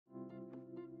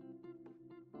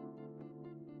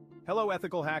Hello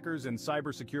ethical hackers and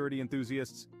cybersecurity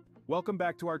enthusiasts. Welcome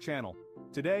back to our channel.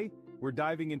 Today, we're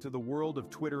diving into the world of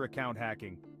Twitter account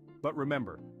hacking. But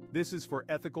remember, this is for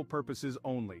ethical purposes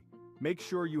only. Make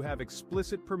sure you have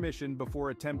explicit permission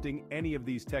before attempting any of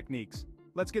these techniques.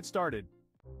 Let's get started.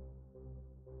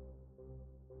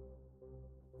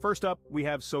 First up, we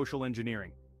have social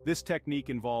engineering. This technique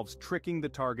involves tricking the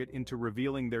target into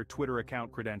revealing their Twitter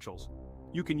account credentials.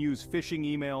 You can use phishing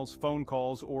emails, phone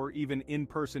calls, or even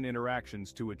in-person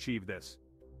interactions to achieve this.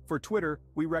 For Twitter,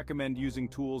 we recommend using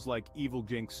tools like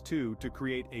EvilJinx2 to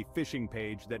create a phishing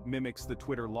page that mimics the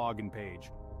Twitter login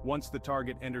page. Once the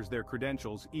target enters their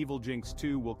credentials,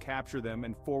 EvilJinx2 will capture them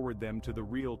and forward them to the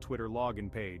real Twitter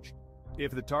login page.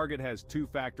 If the target has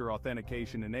two-factor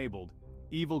authentication enabled,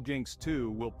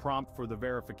 EvilJinx2 will prompt for the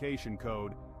verification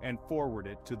code and forward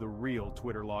it to the real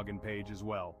Twitter login page as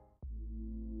well.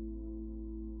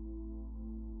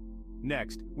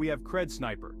 Next, we have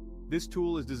CREDSNIPER. This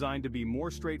tool is designed to be more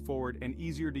straightforward and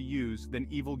easier to use than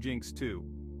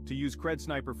EvilJinx2. To use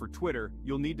CREDSNIPER for Twitter,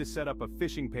 you'll need to set up a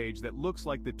phishing page that looks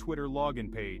like the Twitter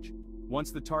login page.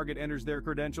 Once the target enters their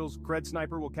credentials,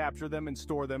 CREDSNIPER will capture them and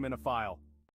store them in a file.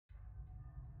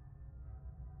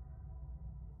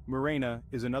 MURAENA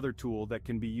is another tool that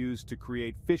can be used to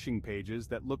create phishing pages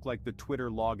that look like the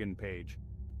Twitter login page.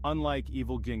 Unlike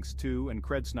EvilJinx2 and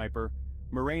CREDSNIPER,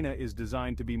 MURAENA is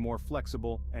designed to be more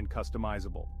flexible and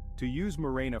customizable. To use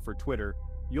MURAENA for Twitter,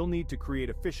 you'll need to create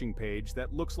a phishing page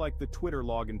that looks like the Twitter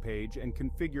login page and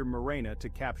configure MURAENA to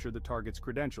capture the target's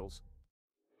credentials.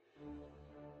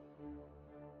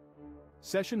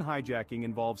 Session hijacking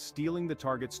involves stealing the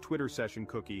target's Twitter session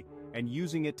cookie and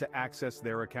using it to access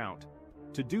their account.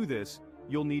 To do this,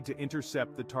 you'll need to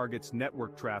intercept the target's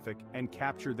network traffic and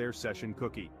capture their session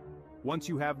cookie. Once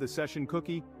you have the session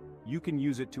cookie, you can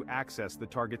use it to access the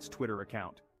target's Twitter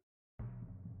account.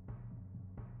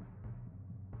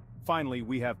 Finally,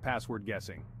 we have password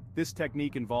guessing. This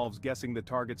technique involves guessing the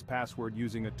target's password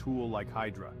using a tool like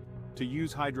Hydra. To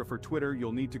use Hydra for Twitter,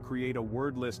 you'll need to create a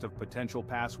word list of potential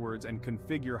passwords and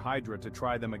configure Hydra to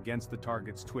try them against the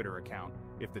target's Twitter account.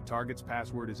 If the target's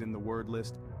password is in the word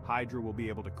list, Hydra will be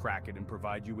able to crack it and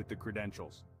provide you with the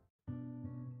credentials.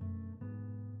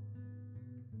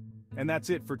 And that's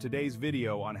it for today's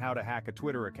video on how to hack a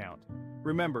Twitter account.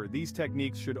 Remember, these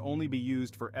techniques should only be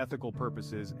used for ethical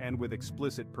purposes and with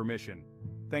explicit permission.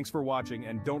 Thanks for watching,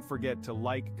 and don't forget to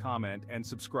like, comment, and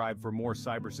subscribe for more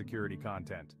cybersecurity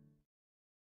content.